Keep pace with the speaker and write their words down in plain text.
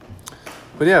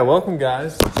But yeah, welcome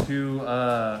guys to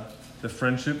the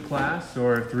friendship class,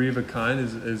 or Three of a Kind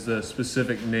is the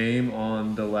specific name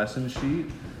on the lesson sheet.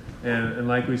 And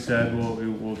like we said,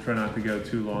 we'll try not to go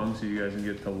too long so you guys can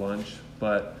get to lunch.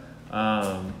 But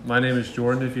my name is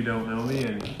Jordan, if you don't know me,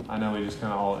 and I know we just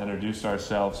kind of all introduced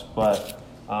ourselves. But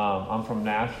I'm from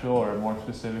Nashville, or more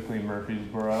specifically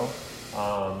Murfreesboro.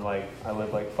 I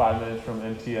live like 5 minutes from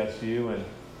MTSU, and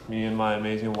me and my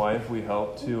amazing wife, we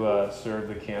help to serve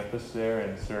the campus there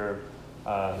and serve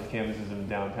the campuses in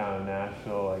downtown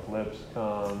Nashville, like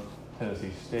Lipscomb,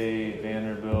 Tennessee State,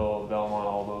 Vanderbilt, Belmont,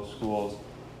 all those schools.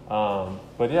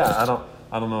 But yeah,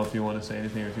 I don't know if you want to say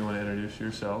anything or if you want to introduce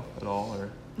yourself at all.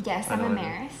 Or yes, I'm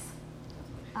Amaris.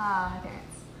 My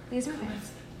parents. These are my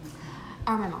parents.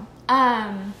 Oh, my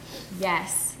mom.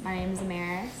 Yes, my name is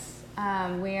Amaris.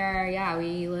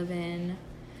 We live in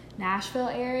Nashville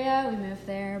area. We moved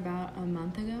there about a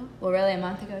month ago. Well, really a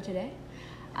month ago today.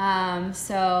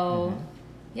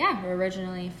 We're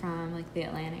originally from like the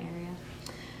Atlanta area.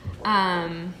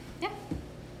 Yeah.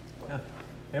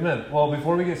 Amen. Well,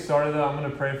 before we get started though, I'm going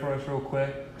to pray for us real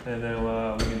quick, and then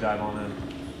we can dive on in.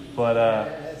 But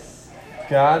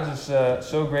God, just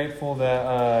so grateful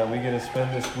that we get to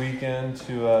spend this weekend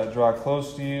to draw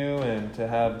close to you and to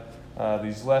have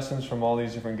these lessons from all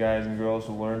these different guys and girls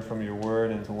to learn from your word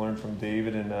and to learn from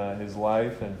David and his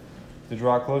life and to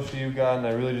draw close to you, God. And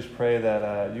I really just pray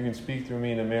that you can speak through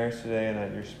me and Amaris today, and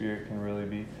that your spirit can really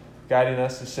be guiding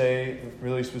us to say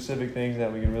really specific things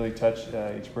that we can really touch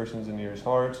each person's and ears'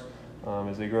 hearts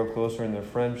as they grow closer in their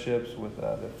friendships with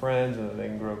their friends, and that they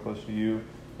can grow close to you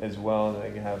as well, and that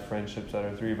they can have friendships that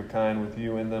are three of a kind with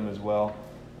you in them as well.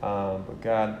 But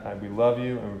God, we love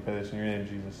you, and we pray this in your name,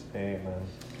 Jesus. Amen.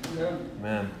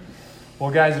 Amen.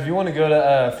 Well, guys, if you want to go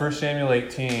to 1 Samuel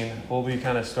 18, we'll be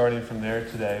kind of starting from there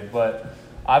today. But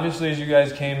obviously, as you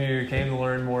guys came here, you came to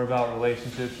learn more about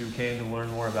relationships. You came to learn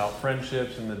more about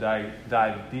friendships and to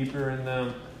dive deeper in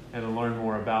them and to learn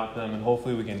more about them. And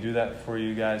hopefully we can do that for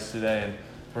you guys today. And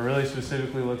we're really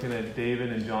specifically looking at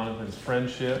David and Jonathan's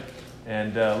friendship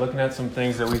and looking at some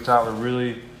things that we thought were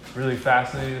really, really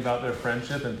fascinating about their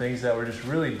friendship and things that were just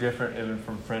really different even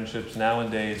from friendships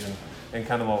nowadays and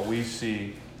kind of what we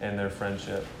see in their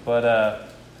friendship. But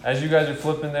as you guys are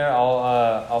flipping there,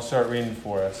 I'll start reading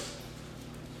for us.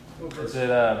 It's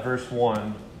at verse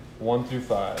 1 through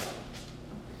 5. It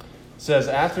says,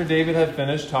 after David had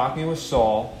finished talking with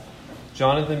Saul,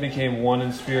 Jonathan became one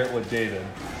in spirit with David,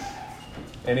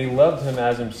 and he loved him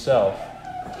as himself.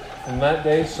 From that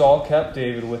day Saul kept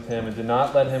David with him and did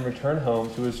not let him return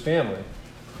home to his family.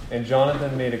 And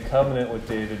Jonathan made a covenant with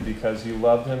David because he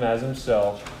loved him as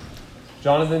himself.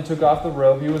 Jonathan took off the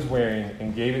robe he was wearing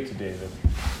and gave it to David,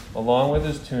 along with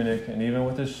his tunic and even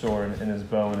with his sword and his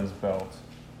bow and his belt.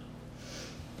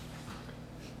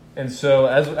 And so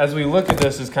as we look at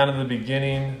this, is kind of the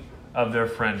beginning of their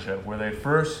friendship, where they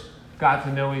first got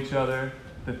to know each other.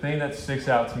 The thing that sticks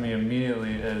out to me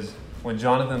immediately is when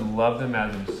Jonathan loved him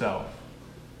as himself.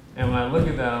 And when I look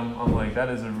at that, I'm like, that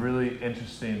is a really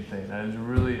interesting thing. That is a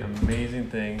really amazing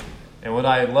thing. And what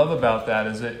I love about that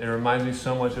is it reminds me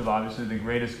so much of, obviously, the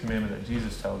greatest commandment that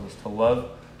Jesus tells us, to love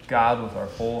God with our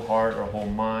whole heart, our whole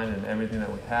mind, and everything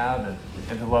that we have,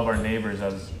 and to love our neighbors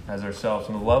as ourselves,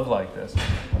 and to love like this.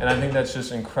 And I think that's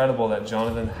just incredible that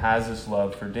Jonathan has this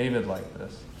love for David like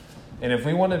this. And if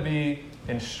we want to be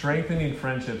in strengthening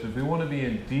friendships, if we want to be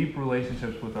in deep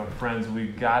relationships with our friends,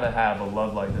 we've got to have a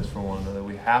love like this for one another.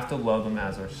 We have to love them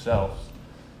as ourselves.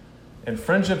 And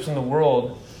friendships in the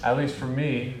world, at least for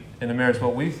me, in Amaris,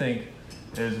 what we think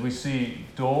is we see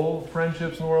dull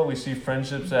friendships in the world. We see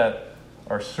friendships that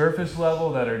are surface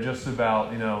level, that are just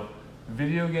about,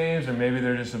 video games, or maybe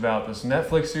they're just about this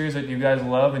Netflix series that you guys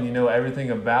love and you know everything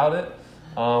about it,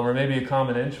 or maybe a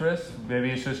common interest.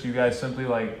 Maybe it's just you guys simply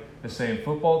like the same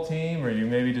football team, or you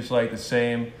maybe just like the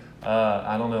same,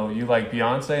 you like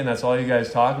Beyonce and that's all you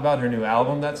guys talk about, her new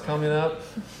album that's coming up,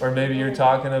 or maybe you're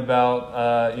talking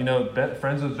about,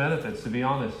 friends with benefits, to be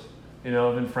honest.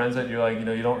 Even friends that you're like,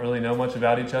 you don't really know much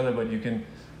about each other, but you can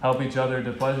help each other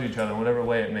to pleasure each other, whatever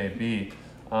way it may be.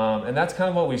 And that's kind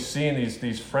of what we see in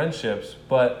these friendships.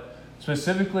 But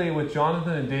specifically with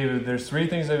Jonathan and David, there's 3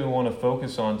 things that we want to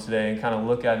focus on today and kind of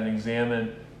look at and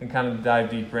examine and kind of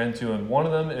dive deeper into. And one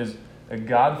of them is a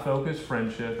God-focused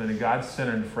friendship and a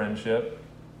God-centered friendship.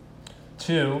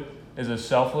 2 is a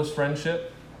selfless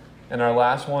friendship. And our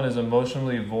last one is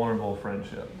emotionally vulnerable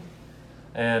friendship.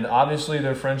 And obviously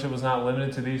their friendship was not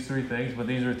limited to these 3 things, but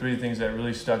these are 3 things that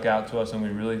really stuck out to us and we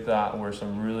really thought were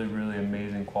some really, really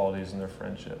amazing qualities in their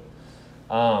friendship.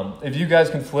 If you guys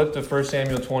can flip to 1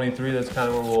 Samuel 23, that's kind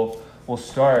of where we'll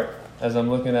start. as I'm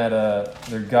looking at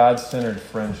their God-centered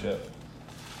friendship.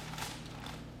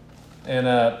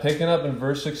 And picking up in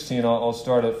verse 16, I'll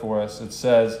start it for us. It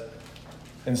says,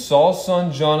 "And Saul's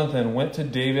son Jonathan went to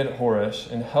David at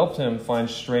Horesh and helped him find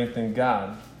strength in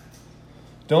God.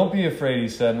 'Don't be afraid,' he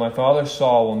said. 'My father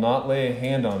Saul will not lay a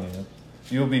hand on you.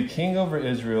 You will be king over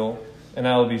Israel, and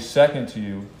I will be second to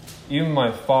you. Even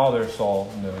my father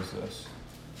Saul knows this.'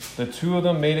 The two of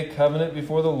them made a covenant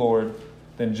before the Lord.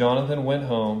 Then Jonathan went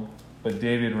home, but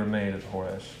David remained at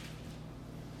Horesh."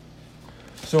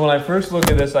 So when I first look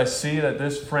at this, I see that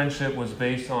this friendship was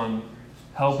based on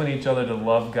helping each other to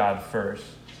love God first.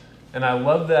 And I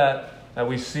love that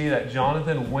we see that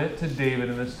Jonathan went to David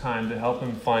in this time to help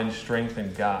him find strength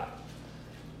in God.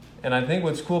 And I think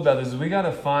what's cool about this is we got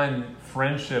to find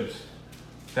friendships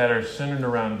that are centered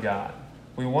around God.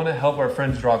 We want to help our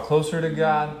friends draw closer to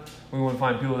God. We want to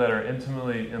find people that are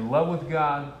intimately in love with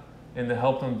God and to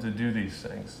help them to do these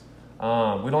things. We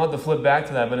don't have to flip back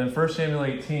to that, but in 1 Samuel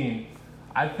 18,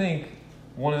 I think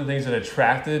one of the things that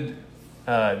attracted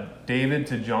David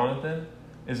to Jonathan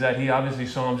is that he obviously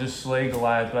saw him just slay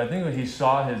Goliath, but I think when he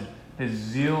saw his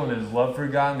zeal and his love for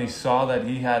God, and he saw that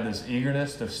he had this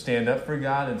eagerness to stand up for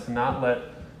God and to not let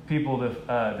people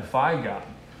defy God.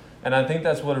 And I think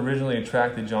that's what originally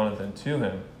attracted Jonathan to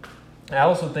him. I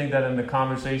also think that in the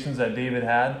conversations that David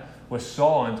had with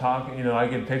Saul and talking, I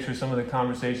could picture some of the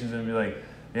conversations and be like,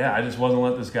 yeah, I just wasn't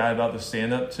let this guy about to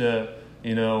stand up to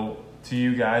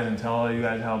you guys and tell all you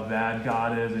guys how bad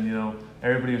God is, and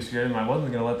everybody was scared of him. I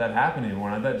wasn't going to let that happen anymore.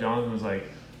 And I bet Jonathan was like,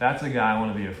 that's a guy I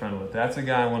want to be a friend with. That's a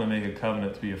guy I want to make a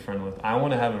covenant to be a friend with. I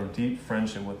want to have a deep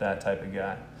friendship with that type of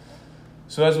guy.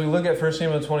 So as we look at 1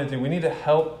 Samuel 23, we need to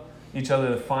help each other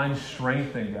to find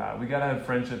strength in God. We got to have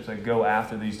friendships that go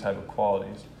after these type of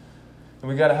qualities. And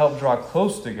we got to help draw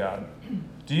close to God.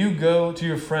 Do you go to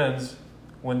your friends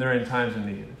when they're in times of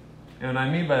need? And what I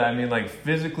mean by that, I mean like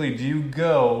physically, do you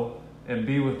go and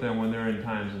be with them when they're in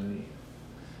times of need?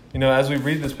 As we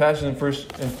read this passage in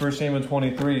 1 Samuel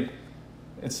 23,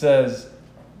 it says,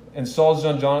 and Saul's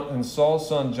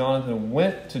son Jonathan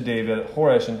went to David at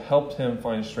Horesh and helped him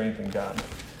find strength in God.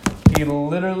 He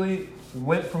literally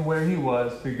went from where he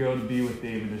was to go to be with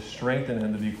David, to strengthen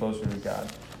him to be closer to God.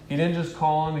 He didn't just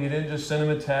call him. He didn't just send him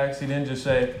a text. He didn't just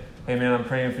say, hey man, I'm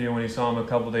praying for you, when he saw him a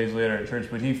couple days later at church.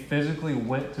 But he physically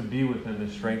went to be with him,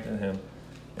 to strengthen him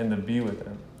and to be with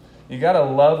him. You got to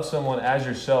love someone as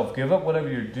yourself. Give up whatever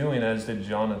you're doing, as did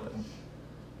Jonathan.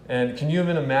 And can you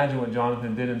even imagine what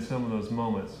Jonathan did in some of those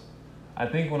moments? I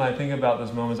think when I think about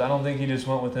those moments, I don't think he just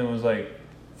went with him and was like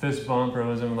fist bump, or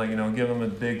was him like, give him a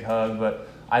big hug. But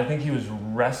I think he was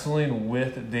wrestling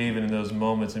with David in those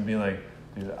moments and being like,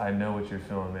 dude, I know what you're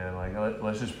feeling, man. Like,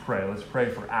 let's just pray. Let's pray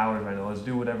for hours right now. Let's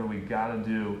do whatever we got to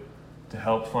do to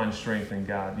help find strength in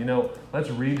God. Let's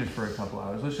read just for a couple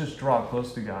hours. Let's just draw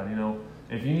close to God.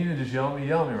 If you need to just yell at me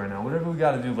right now. Whatever we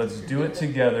got to do, let's do it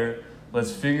together.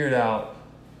 Let's figure it out.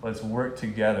 Let's work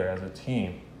together as a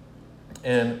team.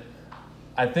 And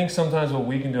I think sometimes what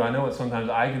we can do, I know what sometimes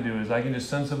I can do, is I can just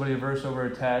send somebody a verse over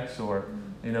a text, or,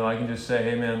 I can just say,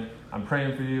 hey man, I'm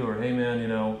praying for you, or hey man,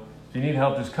 if you need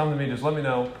help, just come to me, just let me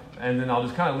know. And then I'll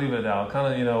just kind of leave it out.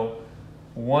 Kind of,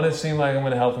 want to seem like I'm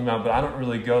going to help him out, but I don't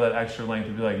really go that extra length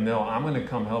to be like, no, I'm going to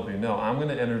come help you. No, I'm going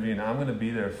to intervene. I'm going to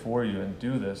be there for you and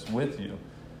do this with you.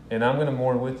 And I'm going to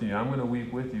mourn with you. I'm going to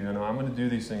weep with you. I'm going to do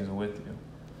these things with you.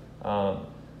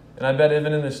 And I bet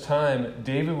even in this time,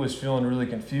 David was feeling really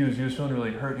confused. He was feeling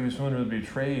really hurt. He was feeling really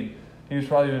betrayed. He was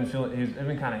probably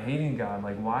even kind of hating God.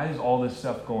 Like, why is all this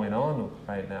stuff going on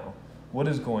right now? What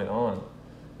is going on?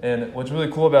 And what's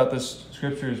really cool about this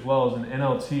scripture as well is in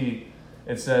NLT,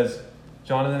 it says,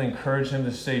 Jonathan encouraged him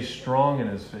to stay strong in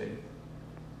his faith.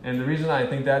 And the reason I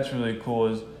think that's really cool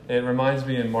is it reminds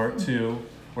me in Mark 2,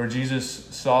 where Jesus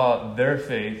saw their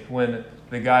faith when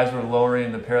the guys were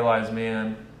lowering the paralyzed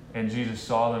man, and Jesus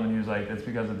saw them and he was like, it's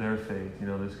because of their faith.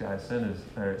 This guy's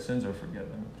sins are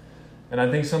forgiven. And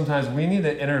I think sometimes we need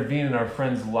to intervene in our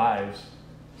friends' lives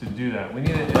to do that. We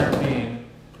need to intervene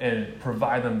and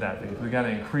provide them that faith. We got to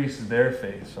increase their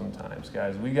faith sometimes,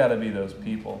 guys. We got to be those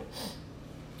people.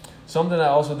 Something I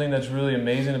also think that's really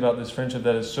amazing about this friendship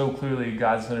that is so clearly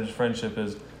God-centered friendship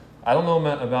is, I don't know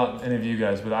about any of you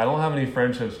guys, but I don't have any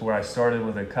friendships where I started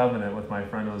with a covenant with my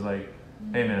friend who was like,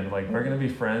 hey man, like, we're going to be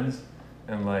friends,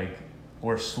 and like,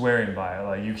 we're swearing by it.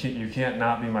 Like, you can't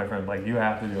not be my friend. Like, you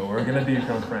have to do it. We're going to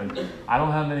become friends. I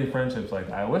don't have many friendships like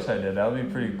that. I wish I did. That would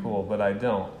be pretty cool, but I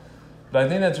don't. But I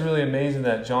think that's really amazing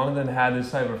that Jonathan had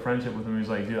this type of friendship with him. He's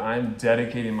like, dude, I'm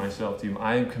dedicating myself to you.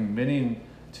 I am committing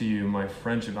to you my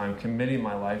friendship. I'm committing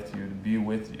my life to you, to be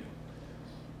with you.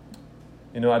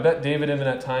 I bet David even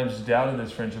at times doubted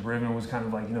this friendship, or even was kind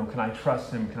of like, can I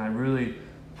trust him? Can I really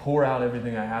pour out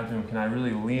everything I have to him? Can I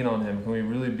really lean on him? Can we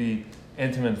really be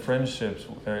intimate friendships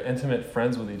or intimate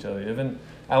friends with each other? Even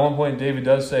at one point, David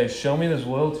does say, show me this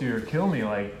loyalty or kill me.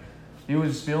 Like, he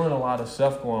was feeling a lot of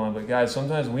stuff going on. But guys,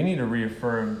 sometimes we need to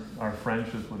reaffirm our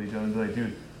friendships with each other and be like,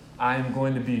 dude, I'm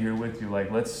going to be here with you.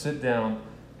 Like, let's sit down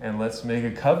and let's make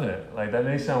a covenant. Like, that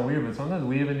may sound weird, but sometimes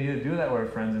we even need to do that with our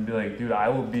friends and be like, dude, I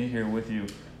will be here with you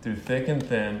through thick and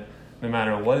thin, no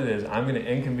matter what it is. I'm going to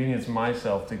inconvenience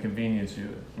myself to convenience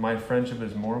you. My friendship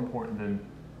is more important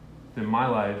than my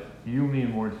life. You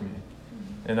mean more to me.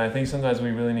 And I think sometimes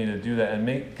we really need to do that and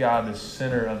make God the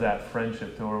center of that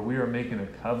friendship to where we are making a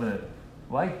covenant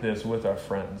like this with our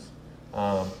friends.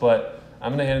 But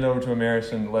I'm going to hand it over to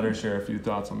Amaris and let her share a few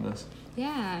thoughts on this.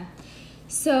 Yeah.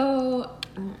 So,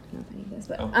 I don't know if I need this,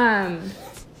 but,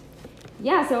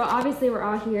 so obviously we're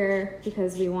all here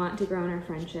because we want to grow in our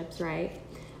friendships, right?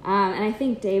 And I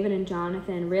think David and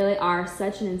Jonathan really are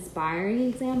such an inspiring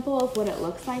example of what it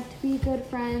looks like to be good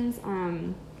friends.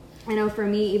 I know for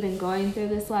me, even going through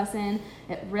this lesson,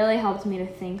 it really helped me to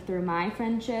think through my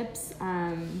friendships.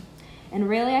 And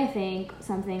really, I think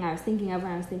something I was thinking of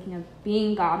when I was thinking of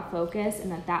being God-focused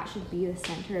and that should be the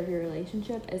center of your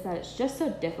relationship is that it's just so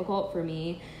difficult for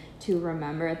me to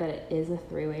remember that it is a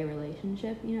three-way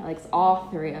relationship. Like it's all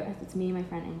three of us. It's me, my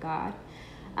friend, and God.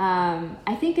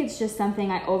 I think it's just something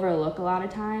I overlook a lot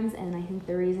of times, and I think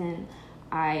the reason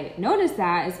I noticed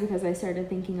that is because I started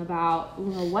thinking about,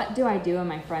 what do I do when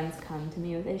my friends come to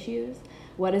me with issues?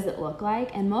 What does it look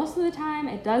like? And most of the time,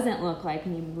 it doesn't look like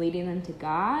me leading them to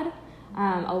God.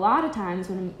 A lot of times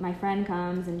when my friend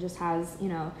comes and just has,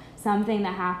 something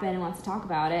that happened and wants to talk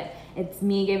about it, it's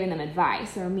me giving them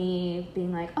advice or me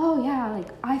being like, oh yeah, like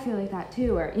I feel like that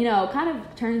too. Or, kind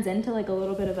of turns into like a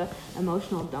little bit of a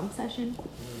emotional dump session,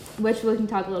 which we can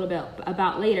talk a little bit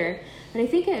about later. But I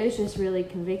think it was just really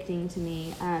convicting to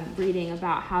me, reading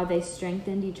about how they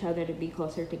strengthened each other to be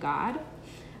closer to God,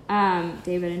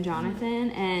 David and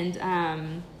Jonathan.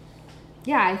 And,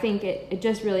 I think it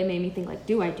just really made me think, like,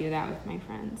 do I do that with my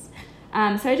friends?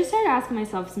 So I just started asking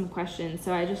myself some questions,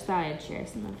 so I just thought I'd share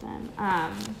some of them.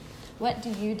 What do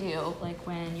you do, like,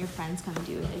 when your friends come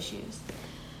to you with issues?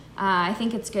 I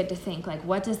think it's good to think, like,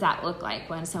 what does that look like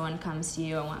when someone comes to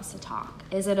you and wants to talk?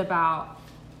 Is it about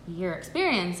your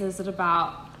experience? Is it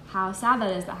about how sad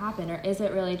that is that happened? Or is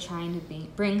it really trying to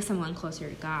bring someone closer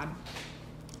to God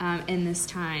in this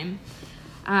time?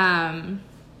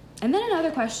 And then another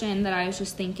question that I was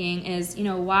just thinking is,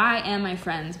 why am I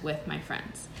friends with my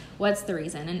friends? What's the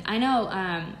reason? And I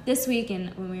know this week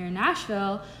when we were in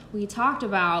Nashville, we talked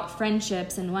about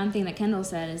friendships, and one thing that Kendall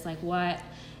said is like, what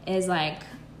is like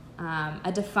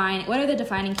what are the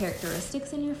defining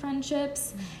characteristics in your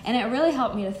friendships? And it really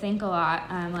helped me to think a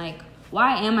lot, like,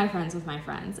 why am I friends with my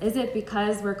friends? Is it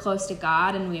because we're close to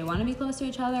God and we want to be close to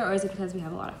each other? Or is it because we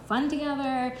have a lot of fun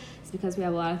together? Is it because we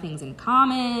have a lot of things in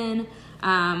common?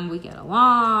 We get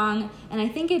along. And I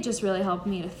think it just really helped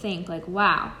me to think, like,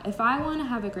 wow, if I want to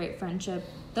have a great friendship,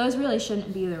 those really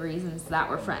shouldn't be the reasons that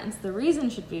we're friends. The reason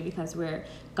should be because we're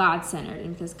God-centered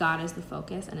and because God is the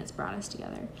focus and it's brought us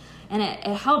together. And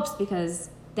it helps because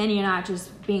then you're not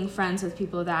just being friends with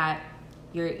people that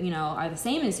are the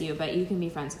same as you, but you can be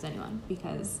friends with anyone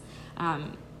because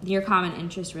your common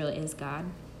interest really is God.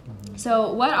 Mm-hmm.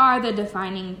 So what are the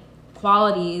defining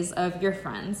qualities of your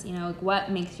friends?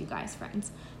 What makes you guys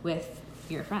friends with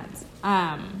your friends?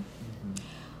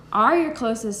 Are your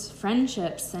closest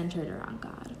friendships centered around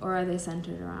God, or are they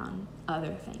centered around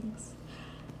other things?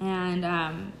 And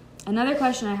another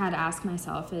question I had to ask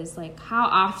myself is, like, how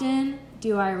often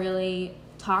do I really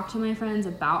talk to my friends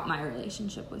about my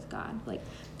relationship with God? Like,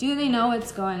 do they know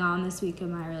what's going on this week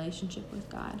in my relationship with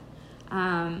God?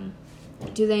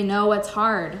 Do they know what's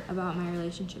hard about my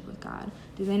relationship with God?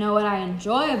 Do they know what I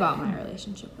enjoy about my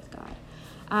relationship with God?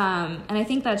 And I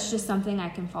think that's just something I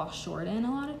can fall short in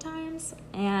a lot of times.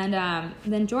 And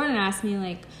then Jordan asked me,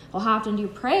 like, well, how often do you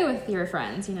pray with your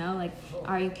friends? Like,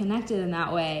 are you connected in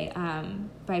that way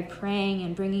by praying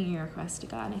and bringing your requests to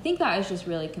God? And I think that was just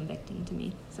really convicting to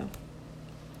me. So.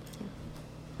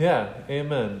 Yeah,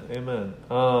 amen.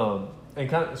 So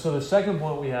the second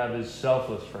point we have is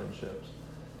selfless friendships.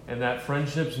 And that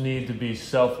friendships need to be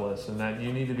selfless, and that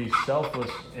you need to be selfless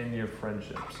in your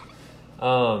friendships.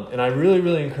 And I really,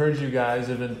 really encourage you guys,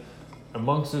 even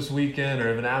amongst this weekend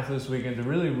or even after this weekend, to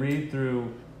really read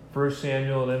through 1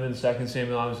 Samuel and even 2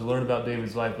 Samuel, obviously, to learn about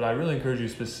David's life. But I really encourage you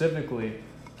specifically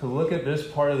to look at this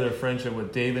part of their friendship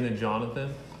with David and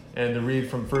Jonathan, and to read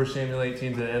from 1 Samuel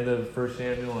 18 to the end of 1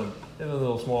 Samuel, and even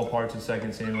little small parts of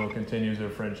 2 Samuel continues their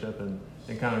friendship and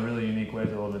in kind of really unique ways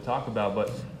that we'll talk about.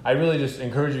 But I really just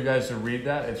encourage you guys to read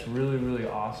that. It's really, really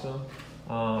awesome.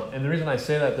 And the reason I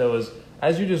say that, though, is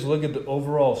as you just look at the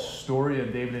overall story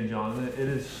of David and Jonathan, it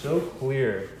is so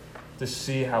clear to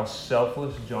see how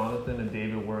selfless Jonathan and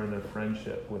David were in their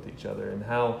friendship with each other, and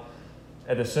how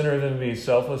at the center of them being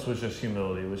selfless was just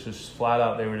humility. It was just flat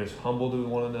out, they were just humble to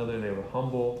one another. They were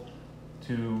humble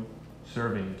to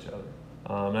serving each other.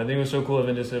 And I think it was so cool,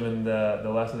 even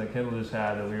the lesson that Kendall just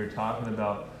had, that we were talking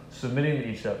about submitting to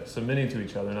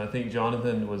each other. And I think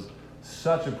Jonathan was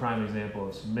such a prime example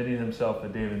of submitting himself to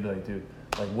David and be like, dude,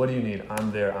 like, what do you need?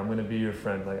 I'm there. I'm going to be your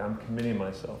friend. Like, I'm committing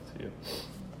myself to you.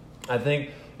 I think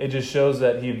it just shows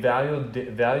that he valued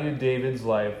David's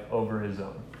life over his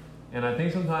own. And I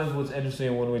think sometimes what's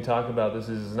interesting when we talk about this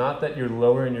is not that you're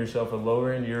lowering yourself or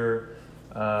lowering your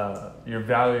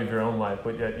value of your own life,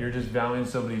 but yet you're just valuing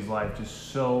somebody's life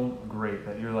just so great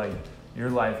that you're like, your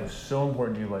life is so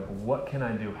important to you. Like, what can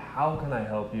I do? How can I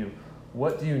help you?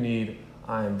 What do you need?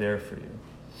 I am there for you.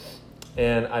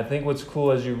 And I think what's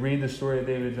cool as you read the story of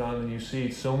David and Jonathan, you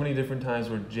see so many different times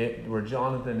where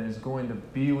Jonathan is going to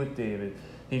be with David.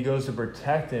 He goes to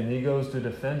protect him. He goes to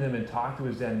defend him and talk to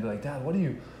his dad and be like, Dad, what are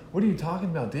you talking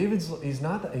about? He's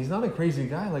not a crazy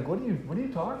guy. Like, what are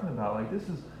you talking about? Like,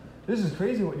 this is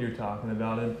crazy what you're talking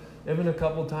about. And even a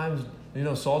couple times,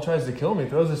 Saul tries to kill him. He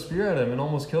throws a spear at him and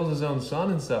almost kills his own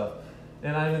son and stuff.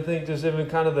 And I even think just even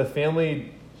kind of the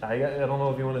family, I don't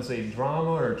know if you want to say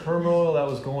drama or turmoil that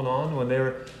was going on when they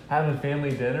were having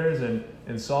family dinners,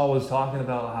 and Saul was talking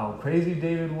about how crazy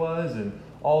David was and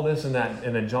all this and that,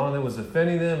 and then Jonathan was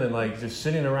defending them and like just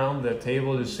sitting around the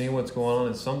table just seeing what's going on.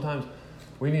 And sometimes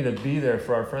we need to be there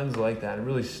for our friends like that and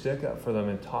really stick up for them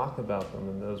and talk about them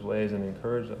in those ways and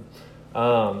encourage them.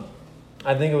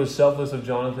 I think it was selfless of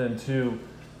Jonathan to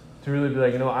really be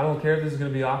like, I don't care if this is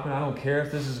going to be awkward. I don't care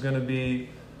if this is going to be,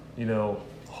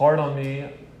 hard on me.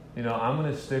 I'm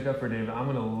going to stick up for David. I'm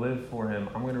going to live for him.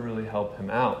 I'm going to really help him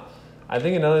out. I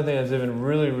think another thing that's even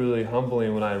really, really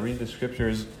humbling when I read the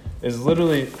scriptures is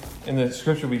literally in the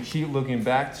scripture we keep looking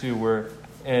back to, where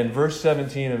in verse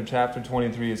 17 of chapter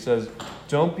 23 it says,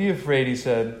 "Don't be afraid," he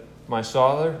said, my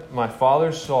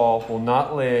father Saul will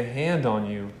not lay a hand on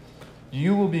you.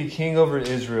 You will be king over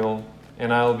Israel,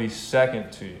 and I will be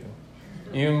second to you.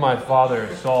 Even my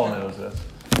father Saul knows this.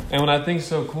 And what I think is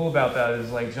so cool about that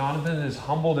is like Jonathan has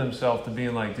humbled himself to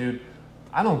being like, dude,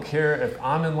 I don't care if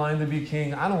I'm in line to be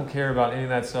king. I don't care about any of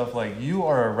that stuff. Like, you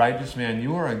are a righteous man.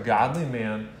 You are a godly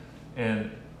man.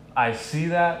 And I see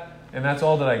that, and that's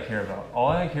all that I care about. All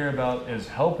I care about is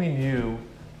helping you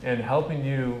and helping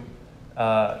you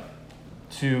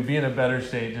to be in a better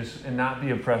state and not be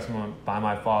oppressed by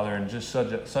my father in just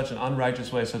such an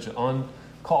unrighteous way, such an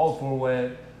uncalled for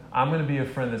way. I'm going to be a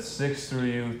friend that sticks through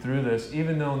you through this,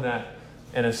 even though that,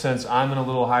 in a sense, I'm in a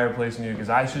little higher place than you because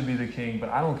I should be the king, but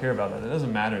I don't care about that. It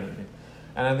doesn't matter to me.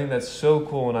 And I think that's so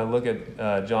cool when I look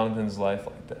at Jonathan's life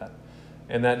like that.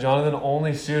 And that Jonathan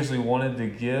only seriously wanted to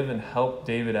give and help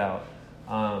David out.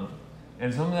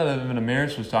 And something that even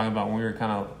Amaris was talking about when we were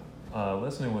kind of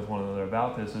listening with one another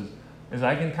about this is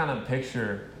I can kind of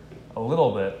picture a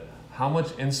little bit how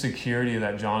much insecurity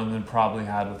that Jonathan probably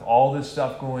had with all this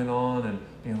stuff going on and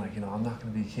being like, I'm not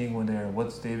going to be king one day, or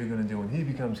what's David going to do when he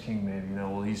becomes king maybe?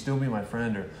 Will he still be my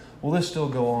friend, or will this still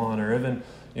go on? Or even,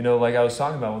 like I was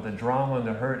talking about with the drama and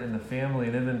the hurt in the family,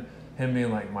 and even him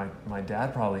being like, my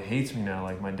dad probably hates me now.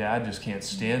 Like, my dad just can't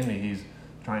stand me. He's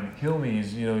trying to kill me.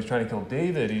 He's trying to kill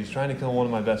David. He's trying to kill one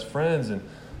of my best friends. And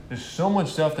there's so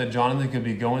much stuff that Jonathan could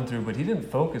be going through, but he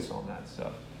didn't focus on that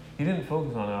stuff. He didn't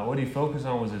focus on that. What he focused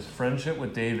on was his friendship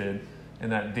with David,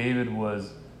 and that David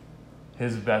was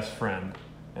his best friend,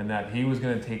 and that he was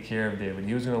going to take care of David.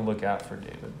 He was going to look out for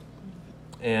David.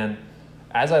 And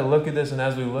as I look at this and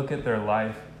as we look at their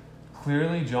life,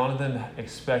 clearly Jonathan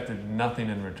expected nothing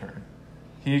in return.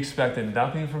 He expected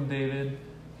nothing from David.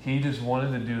 He just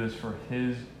wanted to do this for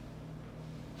his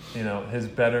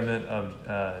betterment of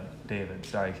David.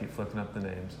 Sorry, I keep flipping up the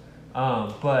names.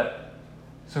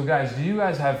 So guys, do you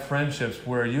guys have friendships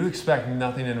where you expect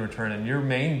nothing in return and your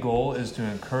main goal is to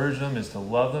encourage them, is to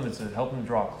love them, is to help them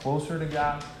draw closer to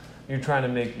God? You're trying to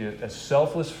make it a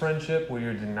selfless friendship where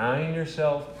you're denying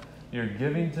yourself, you're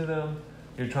giving to them,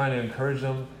 you're trying to encourage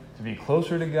them to be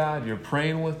closer to God, you're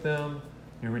praying with them,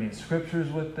 you're reading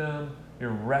scriptures with them,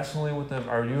 you're wrestling with them.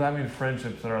 Are you having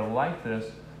friendships that are like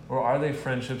this, or are they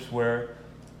friendships where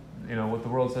what the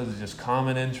world says is just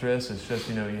common interests? It's just,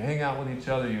 you hang out with each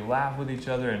other, you laugh with each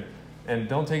other, and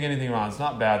don't take anything wrong. It's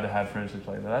not bad to have friendships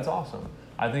like that. That's awesome.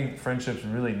 I think friendships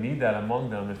really need that among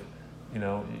them.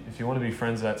 if you want to be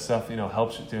friends, that stuff,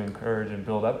 helps you to encourage and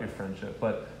build up your friendship.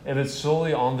 But if it's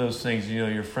solely on those things,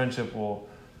 your friendship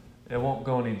it won't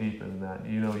go any deeper than that.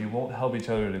 You won't help each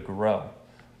other to grow.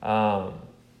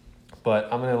 But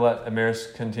I'm going to let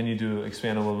Amaris continue to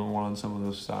expand a little bit more on some of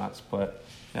those thoughts. But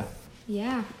yeah.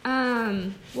 Yeah.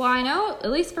 Well, I know,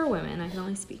 at least for women, I can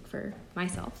only speak for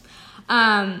myself.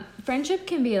 Friendship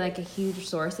can be like a huge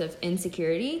source of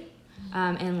insecurity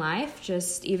in life.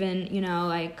 Just even,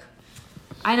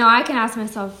 I know I can ask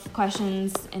myself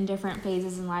questions in different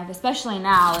phases in life, especially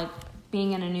now, like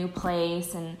being in a new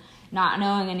place and not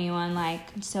knowing anyone,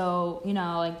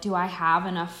 do I have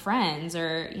enough friends,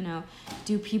 or,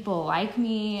 do people like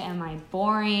me? Am I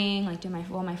boring?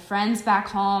 Will my friends back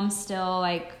home still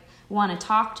want to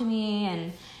talk to me?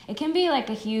 And it can be like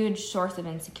a huge source of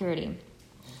insecurity.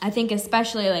 I think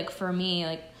especially for me,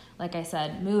 like I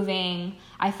said, moving,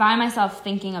 I find myself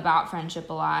thinking about friendship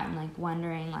a lot and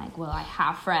wondering will I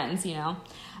have friends,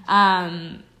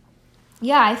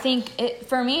 I think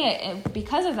for me,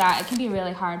 because of that, it can be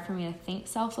really hard for me to think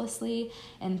selflessly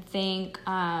and think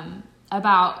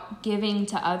about giving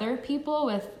to other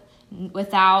people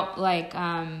without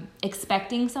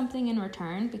expecting something in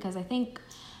return. Because I think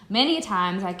many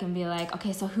times I can be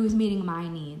okay, so who's meeting my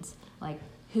needs?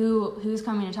 Who's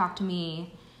coming to talk to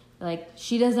me?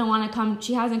 She doesn't want to come.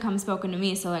 She hasn't come spoken to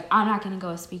me, so I'm not going to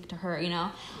go speak to her,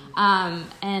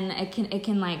 And it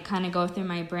can kind of go through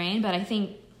my brain, but I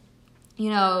think.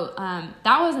 That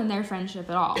wasn't their friendship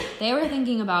at all. They were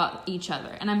thinking about each other.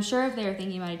 And I'm sure if they were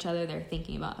thinking about each other, they're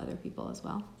thinking about other people as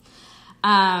well.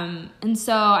 And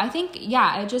so I think,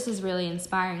 it just is really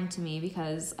inspiring to me,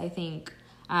 because I think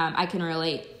I can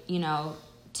relate,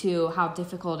 to how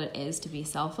difficult it is to be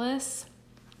selfless.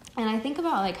 And I think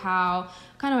about how,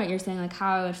 kind of what you're saying,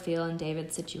 how I would feel in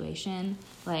David's situation,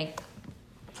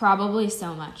 probably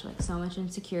so much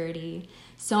insecurity,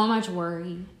 so much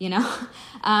worry, and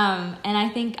I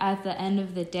think at the end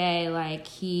of the day,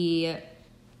 he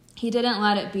didn't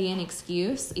let it be an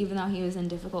excuse, even though he was in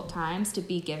difficult times, to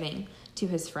be giving to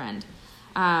his friend,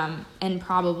 and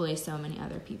probably so many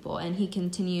other people. And he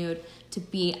continued to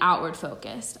be outward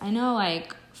focused. I know,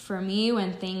 for me,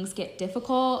 when things get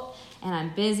difficult and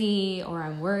I'm busy or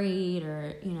I'm worried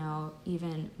or,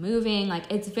 even moving,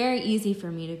 it's very easy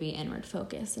for me to be inward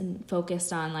focused and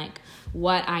focused on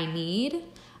what I need.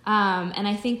 And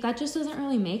I think that just doesn't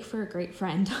really make for a great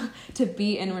friend to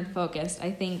be inward focused.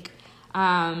 I think,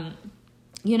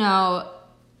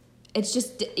 it's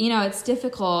just, it's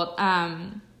difficult.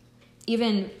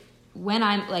 Even when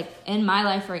I'm in my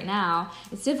life right now,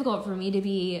 it's difficult for me to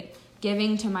be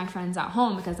giving to my friends at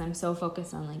home, because I'm so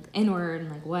focused on inward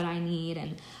and what I need.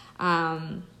 And,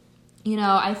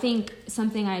 I think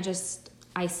something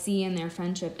I see in their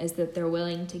friendship is that they're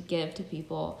willing to give to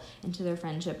people and to their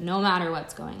friendship no matter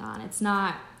what's going on. It's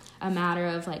not a matter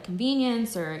of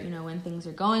convenience or, when things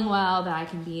are going well, that I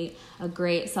can be a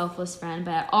great selfless friend,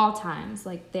 but at all times,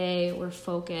 they were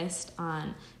focused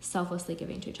on selflessly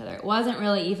giving to each other. It wasn't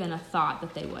really even a thought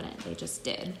that they wouldn't, they just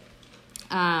did.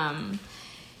 And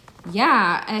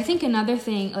I think another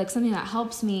thing, something that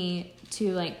helps me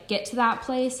to get to that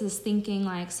place is thinking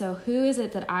so who is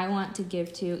it that I want to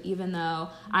give to, even though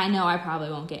I know I probably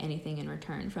won't get anything in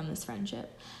return from this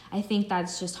friendship. I think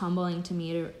that's just humbling to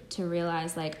me to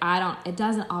realize it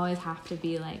doesn't always have to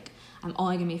be I'm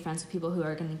only gonna be friends with people who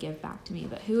are gonna give back to me,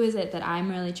 but who is it that I'm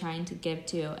really trying to give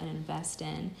to and invest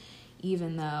in,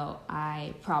 even though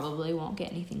I probably won't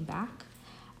get anything back.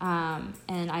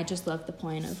 And I just love the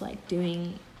point of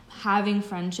having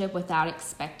friendship without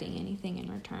expecting anything in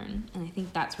return. And I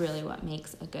think that's really what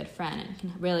makes a good friend and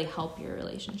can really help your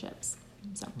relationships.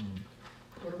 So.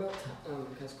 What about, can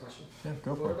I ask a question? Yeah,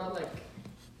 go for it. What about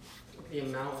the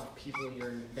amount of people you're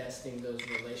investing those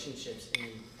relationships in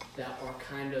that are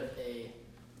kind of a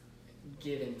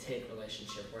give and take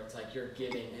relationship, where it's you're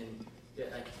giving and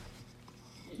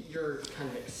you're kind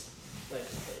of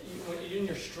when you're in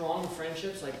your strong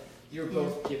friendships, you're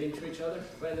both giving to each other,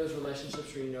 but in those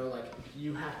relationships where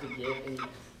you have to give and you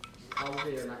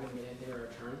probably are not going to get anything in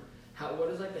return, what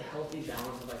is the healthy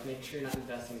balance of making sure you're not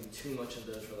investing in too much of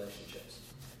those relationships?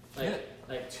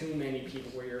 Too many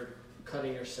people where you're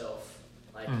cutting yourself,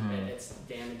 and it's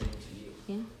damaging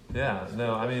to you. Yeah,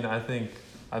 no, I think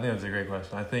that's a great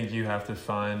question. I think you have to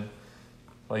find,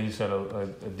 like you said, a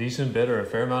decent bit or a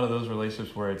fair amount of those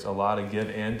relationships where it's a lot of give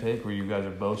and take, where you guys are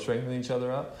both strengthening each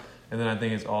other up. And then I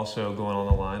think it's also going on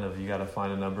the line of you got to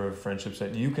find a number of friendships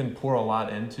that you can pour a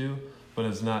lot into, but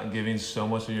it's not giving so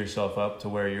much of yourself up to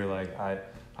where you're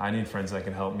I need friends that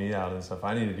can help me out and stuff.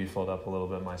 I need to be filled up a little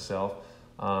bit myself.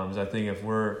 Because I think if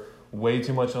we're way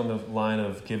too much on the line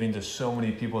of giving to so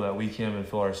many people that we can't even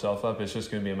fill ourselves up. It's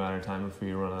just going to be a matter of time before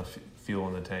you run out of fuel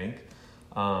in the tank.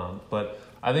 But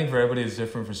I think for everybody it's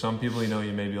different. For some people,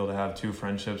 you may be able to have 2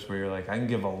 friendships where you're like, I can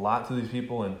give a lot to these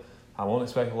people and I won't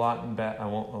expect a lot I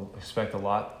won't expect a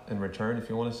lot in return, if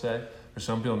you want to say. For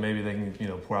some people, maybe they can,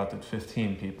 pour out to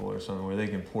 15 people or something where they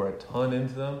can pour a ton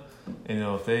into them. And,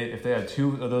 if they have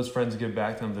 2 of those friends give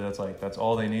back to them, that's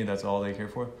all they need, that's all they care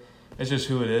for. It's just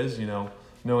who it is,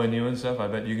 knowing you and stuff. I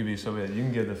bet you can be so bad. You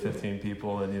can give to 15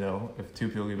 people, and, if 2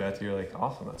 people give back to you, you're like,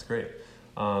 awesome, that's great.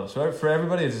 So for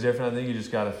everybody, it's different. I think you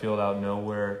just got to feel it out, know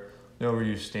where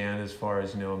you stand as far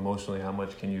as, emotionally, how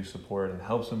much can you support and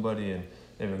help somebody and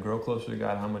even grow closer to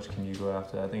God, how much can you go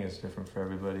after. I think it's different for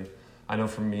everybody. I know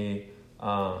for me,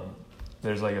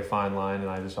 there's like a fine line, and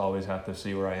I just always have to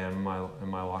see where I am in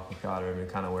my walk with God, or even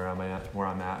kind of where I'm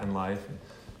at in life, and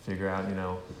figure out,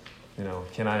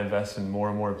 can I invest in more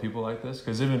and more people like this?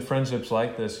 Because even friendships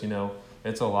like this,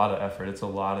 it's a lot of effort, it's a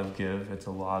lot of give, it's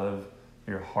a lot of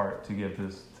your heart to give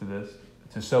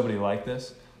to somebody like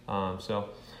this. So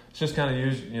it's just kind of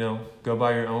use, go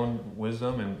by your own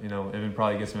wisdom, and even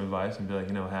probably get some advice and be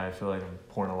like, hey, I feel like I'm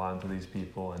pouring a lot into these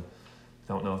people, and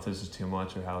don't know if this is too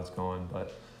much or how it's going.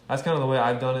 But that's kind of the way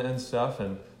I've done it and stuff.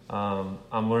 And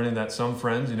I'm learning that some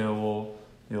friends, you'll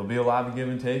be a lot of give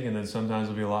and take, and then sometimes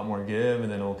there'll be a lot more give,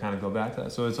 and then it'll kind of go back to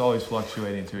that. So it's always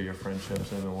fluctuating to your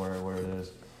friendships and where it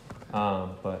is.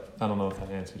 But I don't know if that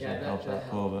answers that helps out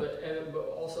a little bit. But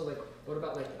also, what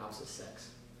about the opposite sex,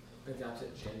 the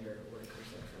opposite gender when it comes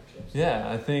to friendships? Yeah,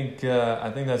 I think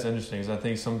that's interesting, because I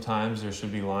think sometimes there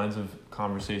should be lines of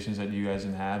conversations that you guys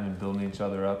can have and building each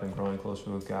other up and growing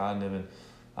closer with God, and even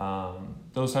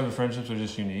those type of friendships are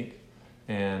just unique.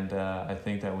 And I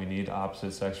think that we need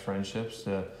opposite sex friendships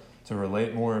to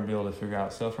relate more and be able to figure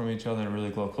out stuff from each other and really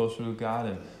grow closer with God.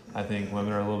 And I think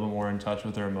women are a little bit more in touch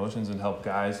with their emotions and help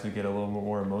guys to get a little bit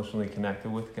more emotionally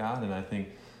connected with God. And I think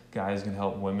guys can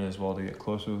help women as well to get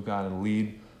closer with God and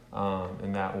lead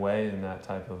in that way, in that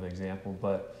type of example.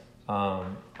 But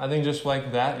I think just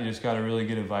like that, you just got to really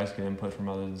get advice, get input from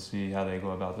others, and see how they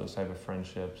go about those type of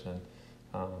friendships. And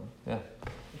yeah.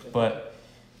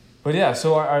 But yeah,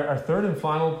 so our third and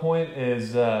final point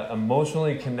is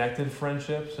emotionally connected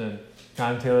friendships, and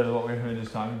kind of tailored to what we were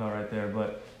just talking about right there.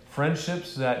 But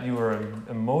friendships that you are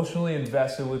emotionally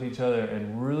invested with each other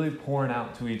and really pouring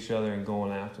out to each other and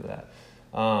going after that.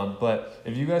 But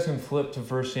if you guys can flip to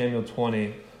 1 Samuel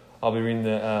 20, I'll be reading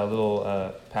the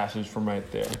little passage from right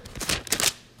there.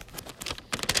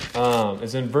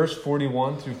 It's in verse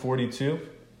 41 through 42,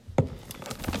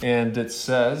 and it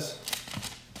says,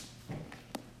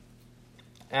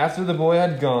 after the boy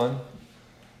had gone,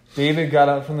 David got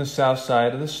up from the south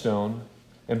side of the stone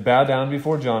and bowed down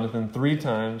before Jonathan 3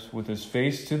 times with his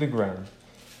face to the ground.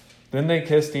 Then they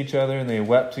kissed each other and they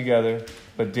wept together,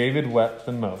 but David wept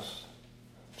the most.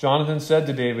 Jonathan said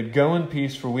to David, go in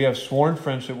peace, for we have sworn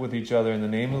friendship with each other in the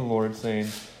name of the Lord, saying,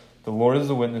 the Lord is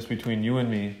the witness between you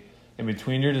and me, and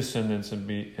between your descendants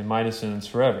and my descendants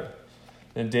forever.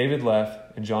 Then David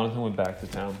left, and Jonathan went back to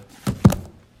town.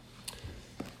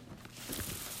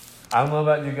 I don't know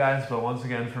about you guys, but once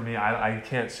again, for me, I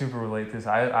can't super relate to this.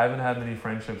 I haven't had many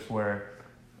friendships where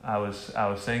I was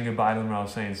saying goodbye to them, or I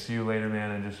was saying, see you later,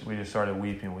 man, and we just started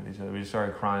weeping with each other. We just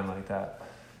started crying like that.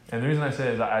 And the reason I say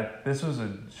it is this was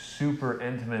a super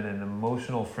intimate and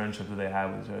emotional friendship that they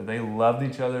had with each other. They loved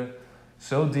each other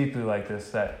so deeply like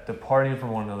this that departing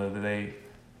from one another, that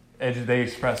they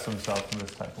expressed themselves in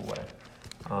this type of way.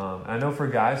 I know for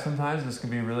guys sometimes this can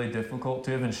be really difficult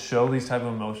to even show these type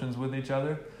of emotions with each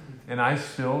other. And I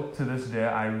still, to this day,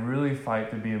 I really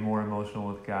fight to be more emotional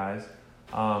with guys.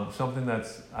 Something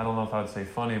that's, I don't know if I would say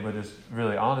funny, but just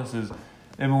really honest is,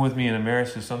 even with me and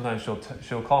Amaris, sometimes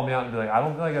she'll call me out and be like, I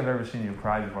don't feel like I've ever seen you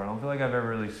cry before. I don't feel like I've ever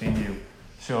really seen you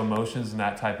show emotions in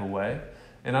that type of way.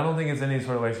 And I don't think it's any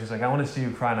sort of way she's like, I want to see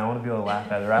you cry and I want to be able to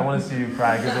laugh at her. I want to see you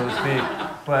cry, so to speak.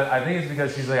 But I think it's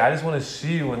because she's like, I just want to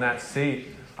see you in that state.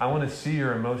 I want to see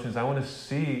your emotions. I want to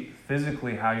see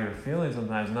physically how you're feeling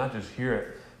sometimes, not just hear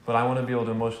it. But I want to be able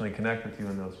to emotionally connect with you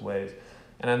in those ways.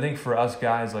 And I think for us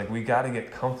guys, we got to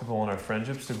get comfortable in our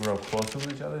friendships to grow closer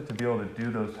with each other, to be able to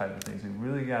do those type of things. We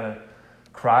really got to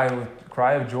cry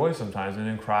of joy sometimes, and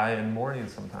then cry in mourning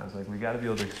sometimes. We got to be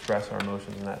able to express our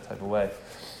emotions in that type of way.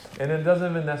 And it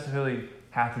doesn't even necessarily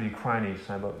have to be crying each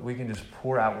time, but we can just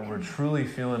pour out what we're truly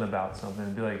feeling about something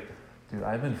and be like, dude,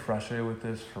 I've been frustrated with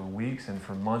this for weeks and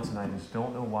for months, and I just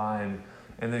don't know why.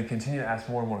 And then continue to ask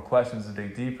more and more questions, to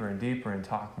dig deeper and deeper and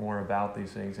talk more about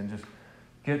these things, and just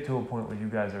get to a point where you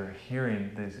guys are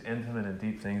hearing these intimate and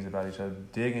deep things about each other,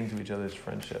 dig into each other's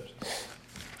friendships.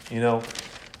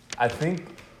 I think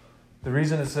The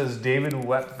reason it says David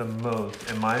wept the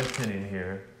most, in my opinion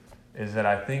here, is that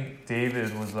I think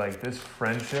David was like, this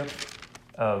friendship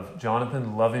of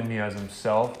Jonathan loving me as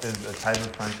himself is a type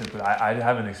of friendship that I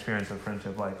haven't experienced a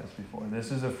friendship like this before.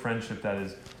 This is a friendship that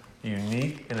is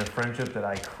unique and a friendship that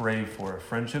I crave for, a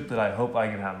friendship that I hope I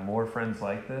can have more friends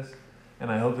like this,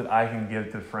 and I hope that I can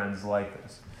give to friends like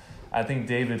this. I think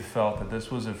David felt that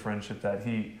this was a friendship that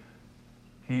he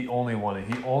only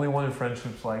wanted. He only wanted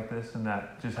friendships like this, and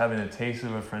that just having a taste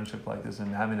of a friendship like this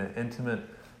and having an intimate,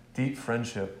 deep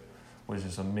friendship was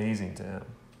just amazing to him.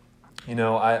 You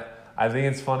know, I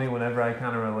think it's funny whenever I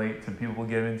kind of relate to people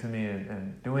giving to me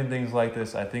and doing things like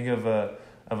this. I think of a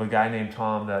guy named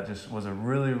Tom that just was a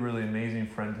really, really amazing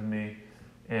friend to me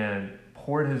and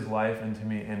poured his life into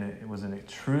me, and it was a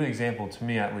true example, to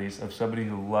me at least, of somebody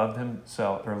who loved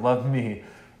himself or loved me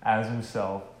as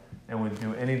himself and would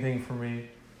do anything for me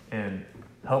and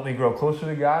help me grow closer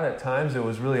to God. At times it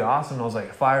was really awesome. I was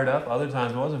like fired up. Other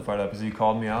times I wasn't fired up because he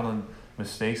called me out on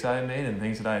mistakes I had made and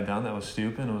things that I had done that was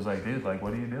stupid. And it was like, dude, like,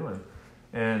 what are you doing?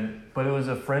 But it was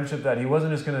a friendship that he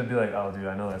wasn't just going to be like, oh, dude,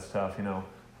 I know that's tough. You know,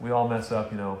 we all mess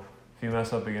up, you know. If you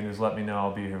mess up again, just let me know.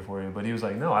 I'll be here for you. But he was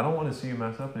like, no, I don't want to see you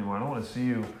mess up anymore. I don't want to see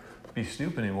you be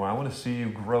stupid anymore. I want to see you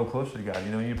grow closer to God.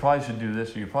 You know, you probably should do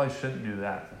this or you probably shouldn't do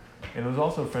that. And it was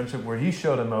also a friendship where he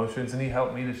showed emotions and he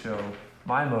helped me to show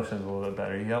my emotions a little bit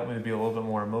better. He helped me to be a little bit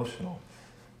more emotional.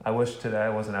 I wish today I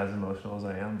wasn't as emotional as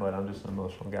I am, but I'm just an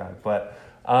emotional guy. But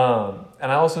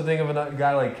and I also think of another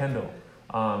guy like Kendall.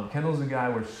 Kendall's a guy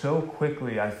where so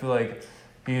quickly I feel like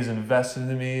he has invested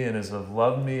in me and has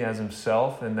loved me as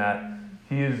himself, and that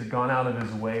he has gone out of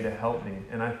his way to help me.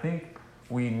 And I think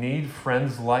we need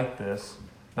friends like this,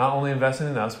 not only investing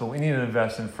in us, but we need to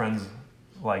invest in friends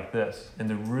like this and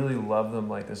to really love them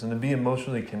like this and to be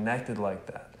emotionally connected like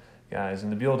that, guys,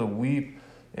 and to be able to weep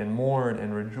and mourn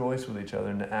and rejoice with each other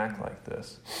and to act like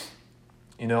this.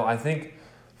 You know, I think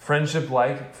friendships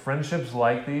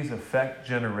like these affect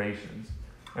generations.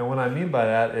 And what I mean by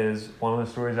that is one of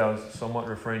the stories I was somewhat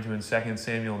referring to in 2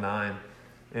 Samuel 9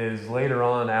 is later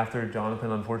on, after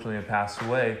Jonathan unfortunately had passed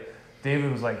away,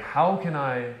 David was like, how can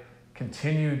I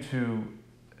continue to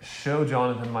show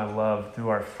Jonathan my love through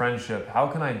our friendship? How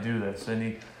can I do this?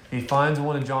 And he finds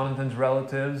one of Jonathan's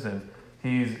relatives, and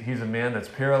he's a man that's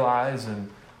paralyzed and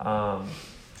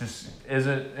just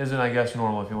isn't I guess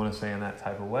normal, if you want to say in that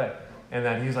type of way. And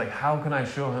that he's like, how can I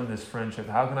show him this friendship?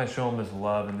 How can I show him this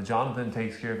love? And Jonathan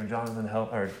takes care of him.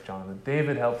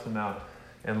 David helps him out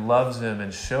and loves him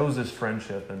and shows this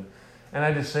friendship. And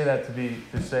I just say that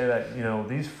to say that, you know,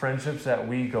 these friendships that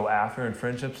we go after and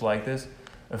friendships like this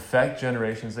affect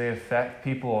generations. They affect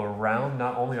people around,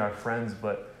 not only our friends,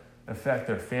 but affect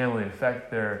their family,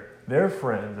 affect their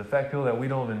friends, affect people that we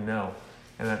don't even know.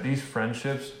 And that these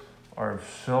friendships are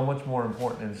so much more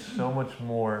important and so much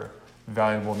more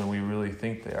valuable than we really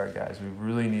think they are, guys. We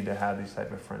really need to have these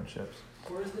type of friendships.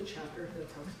 Where is the chapter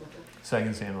that talks about that?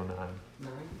 2 Samuel 9.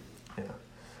 9?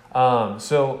 Yeah.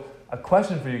 So a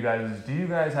question for you guys is, do you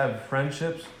guys have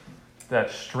friendships that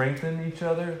strengthen each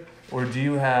other, or do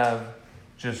you have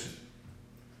just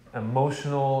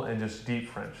emotional and just deep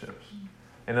friendships?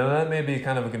 And then that may be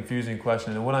kind of a confusing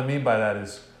question. And what I mean by that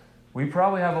is we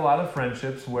probably have a lot of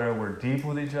friendships where we're deep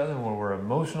with each other and where we're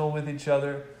emotional with each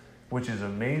other, which is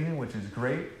amazing, which is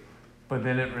great, but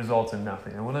then it results in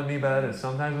nothing. And what I mean by that is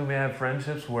sometimes we may have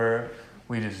friendships where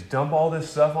we just dump all this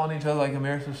stuff on each other, like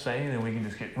Amaris was saying, and we can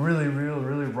just get really real,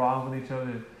 really raw with each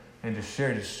other and just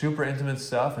share just super intimate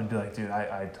stuff and be like, dude,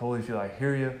 I totally feel I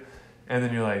hear you. And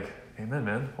then you're like, amen,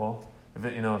 man. Well, if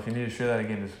you need to share that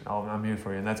again, I'm here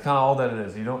for you. And that's kind of all that it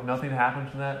is. Nothing happens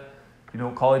from that. You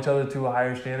don't call each other to a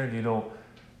higher standard. You don't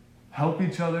help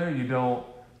each other. You don't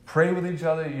pray with each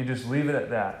other. You just leave it at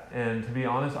that. And to be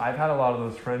honest, I've had a lot of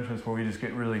those friendships where we just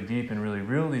get really deep and really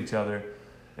real with each other.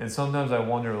 And sometimes I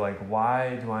wonder, like,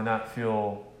 why do I not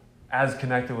feel as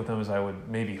connected with them as I would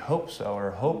maybe hope so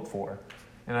or hope for?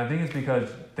 And I think it's because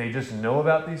they just know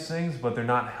about these things, but they're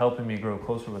not helping me grow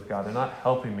closer with God. They're not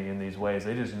helping me in these ways.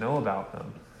 They just know about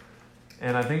them.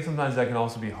 And I think sometimes that can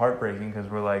also be heartbreaking because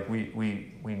we're like,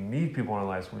 we need people in our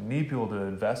lives. We need people to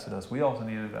invest in us. We also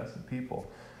need to invest in people.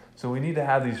 So we need to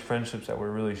have these friendships that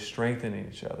we're really strengthening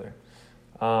each other.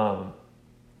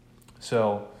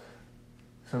 So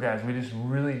guys, we just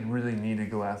really, really need to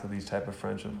go after these type of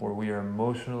friendships where we are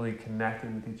emotionally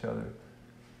connected with each other,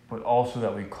 but also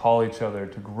that we call each other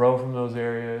to grow from those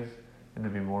areas and to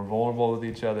be more vulnerable with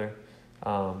each other.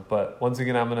 But once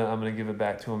again, I'm gonna give it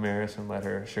back to Amaris and let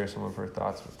her share some of her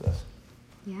thoughts with this.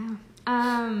 Yeah.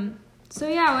 So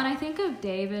yeah, when I think of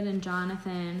David and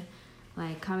Jonathan,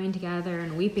 like coming together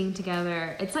and weeping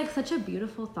together. It's like such a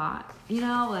beautiful thought, you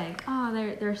know, like, oh,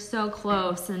 they're so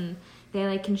close and they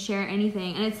like can share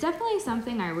anything. And it's definitely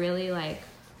something I really like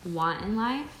want in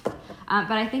life.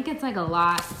 But I think it's like a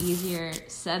lot easier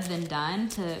said than done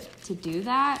to do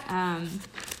that,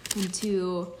 and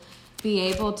to be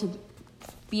able to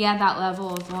be at that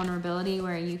level of vulnerability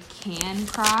where you can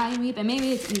cry and weep. And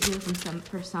maybe it's easier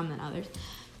for some than others.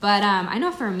 But I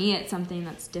know for me, it's something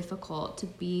that's difficult to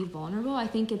be vulnerable. I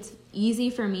think it's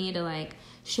easy for me to like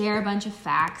share a bunch of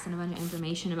facts and a bunch of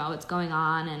information about what's going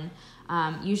on.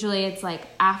 And usually it's like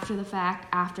after the fact,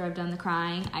 after I've done the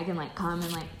crying, I can like come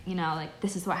and like, you know, like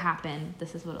this is what happened.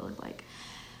 This is what it looked like.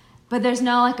 But there's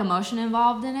no like emotion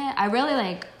involved in it. I really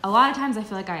like, a lot of times I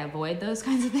feel like I avoid those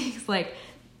kinds of things. Like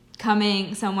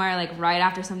coming somewhere like right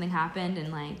after something happened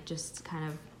and like just kind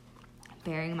of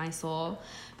bearing my soul.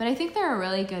 But I think they're a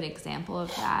really good example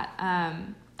of that,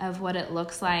 of what it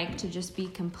looks like to just be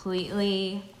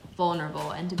completely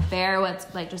vulnerable and to bear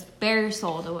what's like, just bare your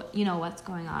soul to what, you know, what's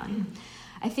going on.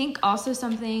 I think also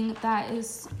something that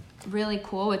is really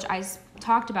cool, which I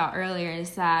talked about earlier,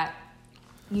 is that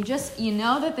you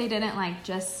know that they didn't like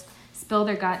just spill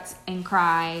their guts and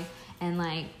cry and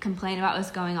like complain about what's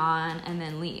going on and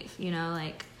then leave, you know,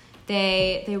 like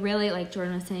they really, like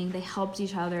Jordan was saying, they helped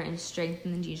each other and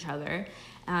strengthened each other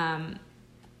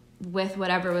with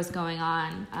whatever was going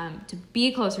on, to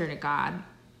be closer to God.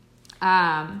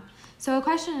 So a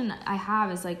question I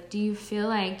have is like, do you feel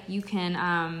like you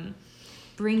can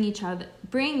bring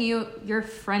your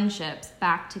friendships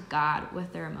back to God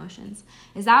with their emotions?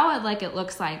 Is that what like it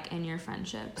looks like in your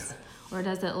friendships? Or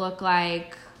does it look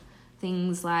like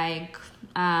things like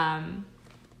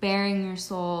bearing your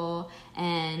soul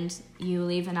and you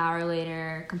leave an hour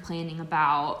later complaining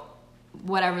about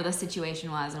whatever the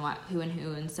situation was and who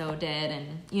and so did, and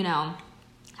you know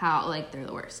how like they're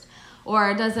the worst?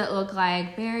 Or does it look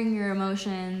like bearing your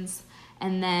emotions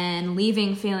and then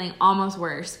leaving feeling almost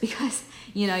worse because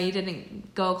you know you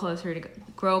didn't grow closer to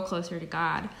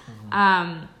God?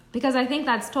 Mm-hmm. Because I think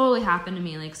that's totally happened to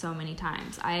me like so many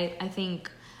times. I think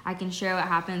I can share what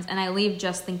happens and I leave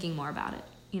just thinking more about it,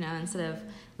 you know, instead of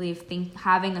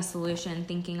having a solution,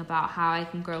 thinking about how I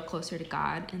can grow closer to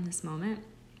God in this moment,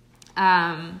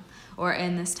 or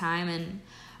in this time.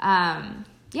 And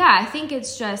yeah, I think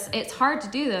it's hard to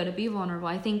do though, to be vulnerable.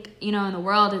 I think, you know, in the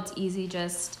world it's easy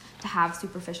just to have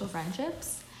superficial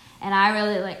friendships, and I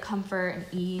really like comfort and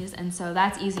ease, and so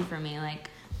that's easy for me, like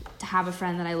to have a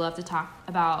friend that I love to talk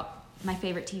about my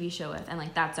favorite TV show with, and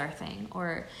like that's our thing.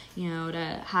 Or, you know,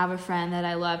 to have a friend that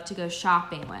I love to go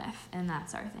shopping with, and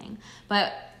that's our thing.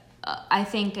 But I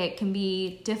think it can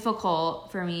be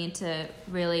difficult for me to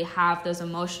really have those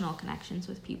emotional connections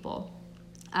with people,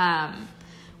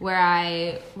 where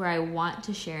I want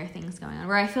to share things going on,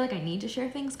 where I feel like I need to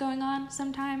share things going on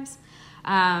sometimes.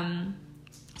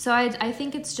 So I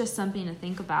think it's just something to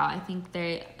think about. I think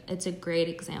it's a great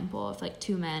example of like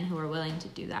two men who are willing to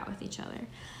do that with each other.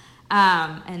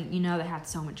 And you know, they had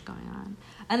so much going on.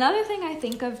 Another thing I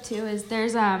think of too is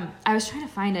there's I was trying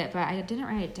to find it, but I didn't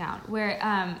write it down,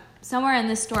 where somewhere in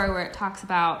this story where it talks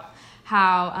about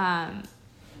how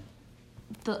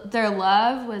their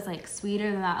love was like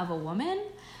sweeter than that of a woman,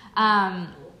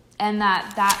 and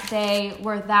that they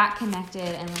were that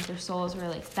connected and like their souls were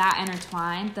like that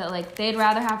intertwined that like they'd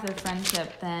rather have their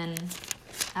friendship than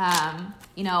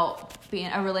you know, be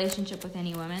in a relationship with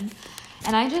any woman.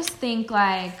 And I just think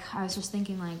like, I was just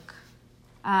thinking like,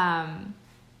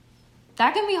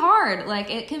 that can be hard. Like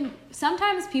it can,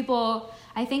 sometimes people,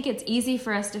 I think it's easy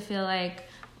for us to feel like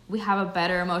we have a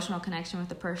better emotional connection with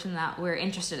the person that we're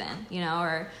interested in, you know,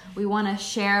 or we want to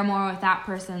share more with that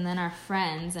person than our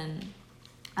friends. And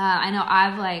I know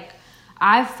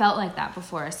I've felt like that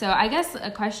before. So I guess a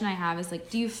question I have is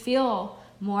like, do you feel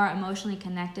more emotionally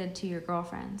connected to your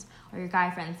girlfriends or your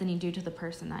guy friends than you do to the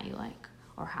person that you like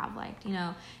or have liked? You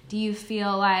know, do you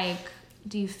feel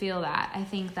that? I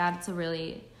think that's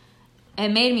it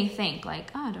made me think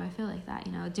like, oh, do I feel like that?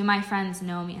 You know, do my friends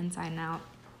know me inside and out?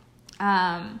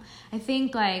 I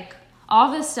think like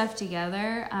all this stuff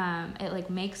together, it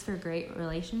like makes for great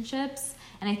relationships.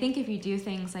 And I think if you do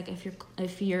things like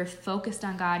if you're focused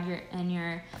on God,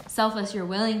 you're selfless, you're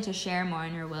willing to share more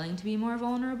and you're willing to be more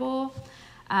vulnerable.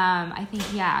 I think,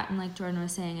 yeah, and like Jordan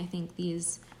was saying, I think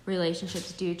these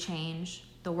relationships do change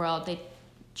the world. They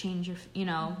change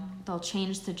they'll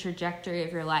change the trajectory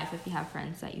of your life if you have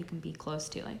friends that you can be close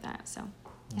to like that. So,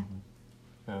 yeah.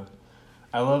 Mm-hmm. Yeah.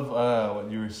 I love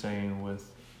what you were saying with,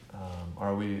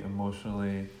 are we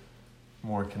emotionally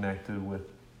more connected with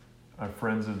our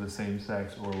friends of the same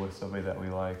sex or with somebody that we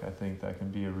like? I think that can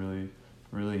be a really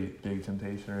really big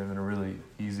temptation or even a really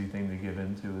easy thing to give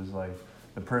into is like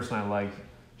the person I like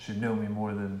should know me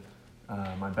more than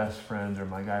my best friends or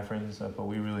my guy friends and stuff, but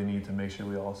we really need to make sure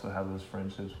we also have those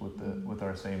friendships with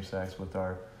our same sex, with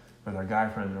our guy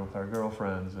friends or with our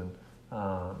girlfriends,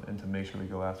 and to make sure we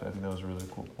go after. I think that was a really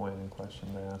cool point and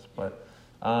question to ask. But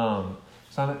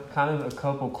so kind of a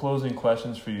couple closing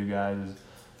questions for you guys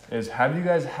is have you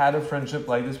guys had a friendship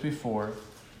like this before?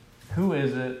 Who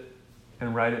is it?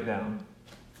 And write it down.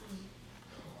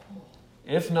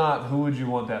 If not, who would you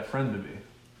want that friend to be?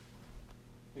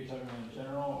 Are you talking in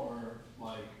general or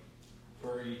like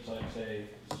for each, like say,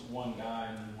 one guy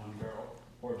and then one girl,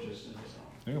 or just in general?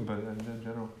 You can put it in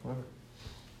general, whatever.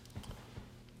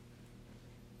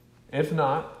 If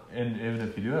not, and even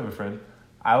if you do have a friend,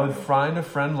 I would find a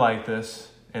friend like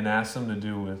this and ask them to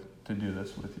do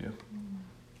this with you.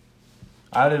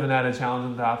 I would even add a challenge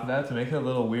on top of that to make it a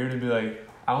little weird and be like,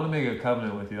 I want to make a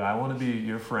covenant with you. I want to be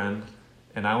your friend,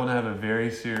 and I want to have a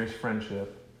very serious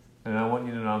friendship. And I want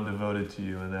you to know I'm devoted to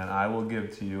you and that I will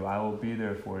give to you. I will be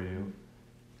there for you.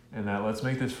 And that let's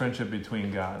make this friendship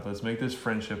between God. Let's make this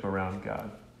friendship around God.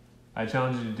 I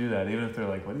challenge you to do that, even if they're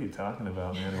like, what are you talking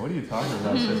about, man? What are you talking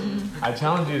about, sis? I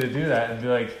challenge you to do that and be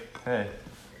like, hey,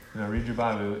 read your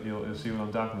Bible. You'll see what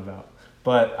I'm talking about.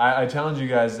 But I challenge you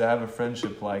guys to have a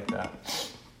friendship like that.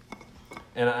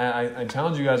 And I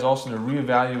challenge you guys also to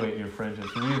reevaluate your friendships.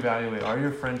 Reevaluate, are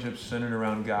your friendships centered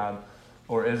around God?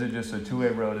 Or is it just a two-way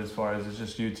road as far as it's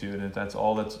just you two? And if that's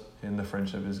all that's in the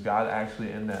friendship, is God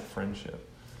actually in that friendship?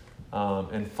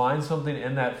 And find something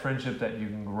in that friendship that you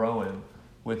can grow in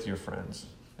with your friends.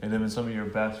 And even some of your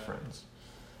best friends.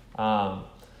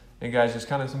 And guys, just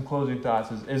kind of some closing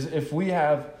thoughts is if we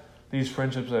have these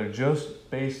friendships that are just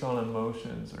based on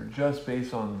emotions or just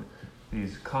based on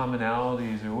these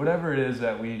commonalities or whatever it is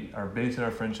that we are basing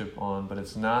our friendship on, but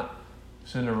it's not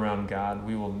centered around God,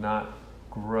 we will not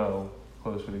grow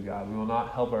closer to God. We will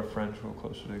not help our friends grow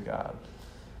closer to God.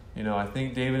 I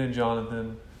think David and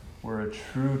Jonathan were a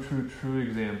true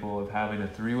example of having a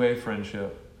three-way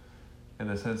friendship in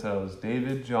the sense that it was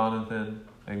David, Jonathan,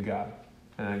 and God.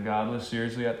 And that God was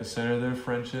seriously at the center of their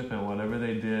friendship, and whatever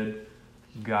they did,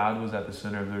 God was at the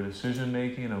center of their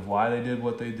decision-making of why they did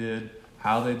what they did,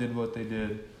 how they did what they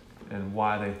did, and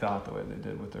why they thought the way they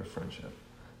did with their friendship.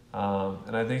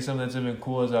 And I think something that's even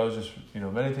cool as I was just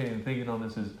meditating and thinking on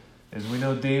this is we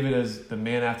know David as the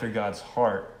man after God's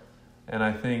heart. And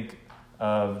I think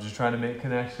of just trying to make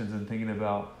connections and thinking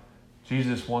about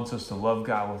Jesus wants us to love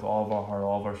God with all of our heart,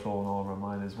 all of our soul, and all of our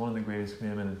mind is one of the greatest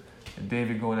commandments. And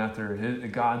David going after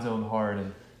God's own heart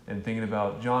and thinking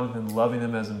about Jonathan loving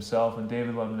him as himself and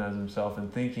David loving him as himself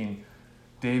and thinking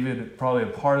David, probably a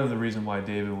part of the reason why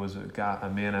David was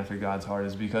a man after God's heart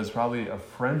is because probably a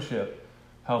friendship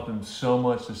helped him so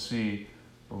much to see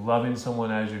loving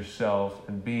someone as yourself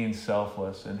and being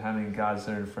selfless and having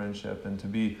God-centered friendship and to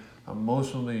be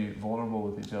emotionally vulnerable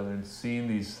with each other and seeing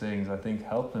these things, I think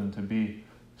helped him to be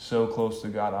so close to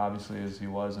God, obviously, as he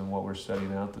was in what we're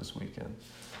studying out this weekend.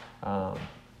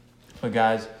 But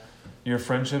guys, your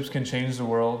friendships can change the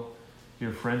world.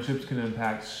 Your friendships can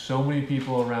impact so many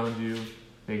people around you.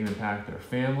 They can impact their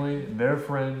family, their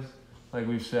friends, like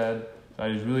we've said. So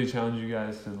I just really challenge you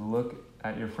guys to look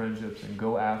at your friendships and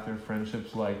go after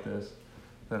friendships like this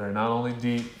that are not only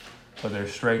deep, but they're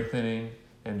strengthening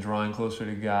and drawing closer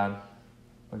to God.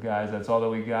 But guys, that's all that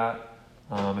we got.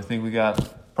 I think we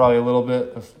got probably a little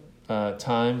bit of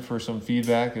time for some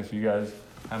feedback. If you guys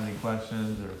have any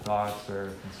questions or thoughts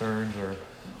or concerns or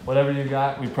whatever you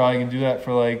got, we probably can do that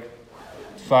for like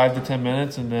 5 to 10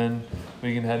 minutes, and then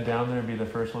we can head down there and be the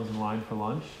first ones in line for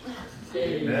lunch.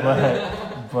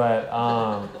 But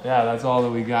yeah, that's all that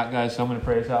we got, guys. So I'm going to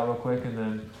pray us out real quick, and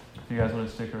then if you guys want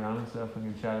to stick around and stuff, we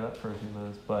can chat it up for a few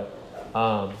minutes. But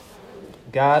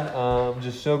God, I'm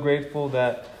just so grateful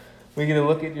that we get to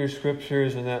look at your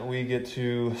scriptures and that we get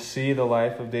to see the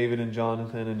life of David and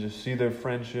Jonathan and just see their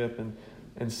friendship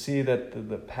and see that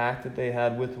the pact that they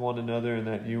had with one another and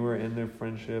that you were in their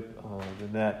friendship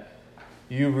and that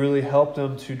you really helped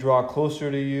them to draw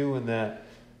closer to you and that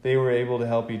they were able to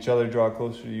help each other draw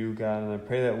closer to you, God. And I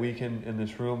pray that we can, in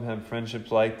this room, have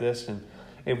friendships like this. And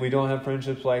if we don't have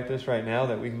friendships like this right now,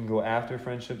 that we can go after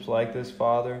friendships like this,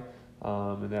 Father,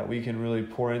 and that we can really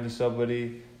pour into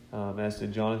somebody, as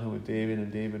did Jonathan with David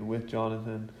and David with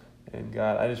Jonathan. And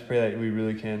God, I just pray that we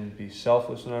really can be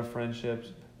selfless in our friendships,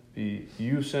 be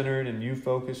you-centered and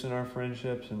you-focused in our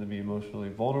friendships, and to be emotionally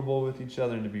vulnerable with each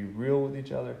other and to be real with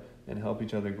each other and help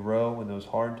each other grow in those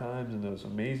hard times and those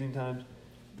amazing times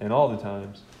and all the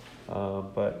times.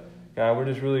 But God, we're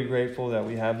just really grateful that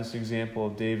we have this example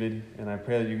of David, and I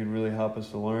pray that you can really help us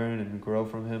to learn and grow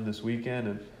from him this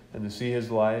weekend and to see his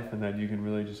life, and that you can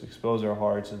really just expose our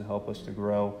hearts and help us to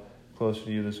grow closer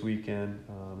to you this weekend.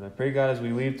 And I pray, God, as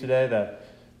we leave today, that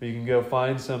we can go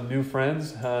find some new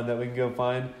friends, that we can go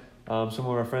find some of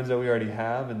our friends that we already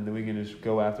have, and that we can just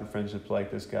go after friendships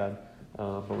like this, God.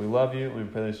 But we love you, and we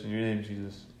pray this in your name,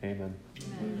 Jesus. Amen.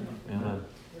 Amen. Amen.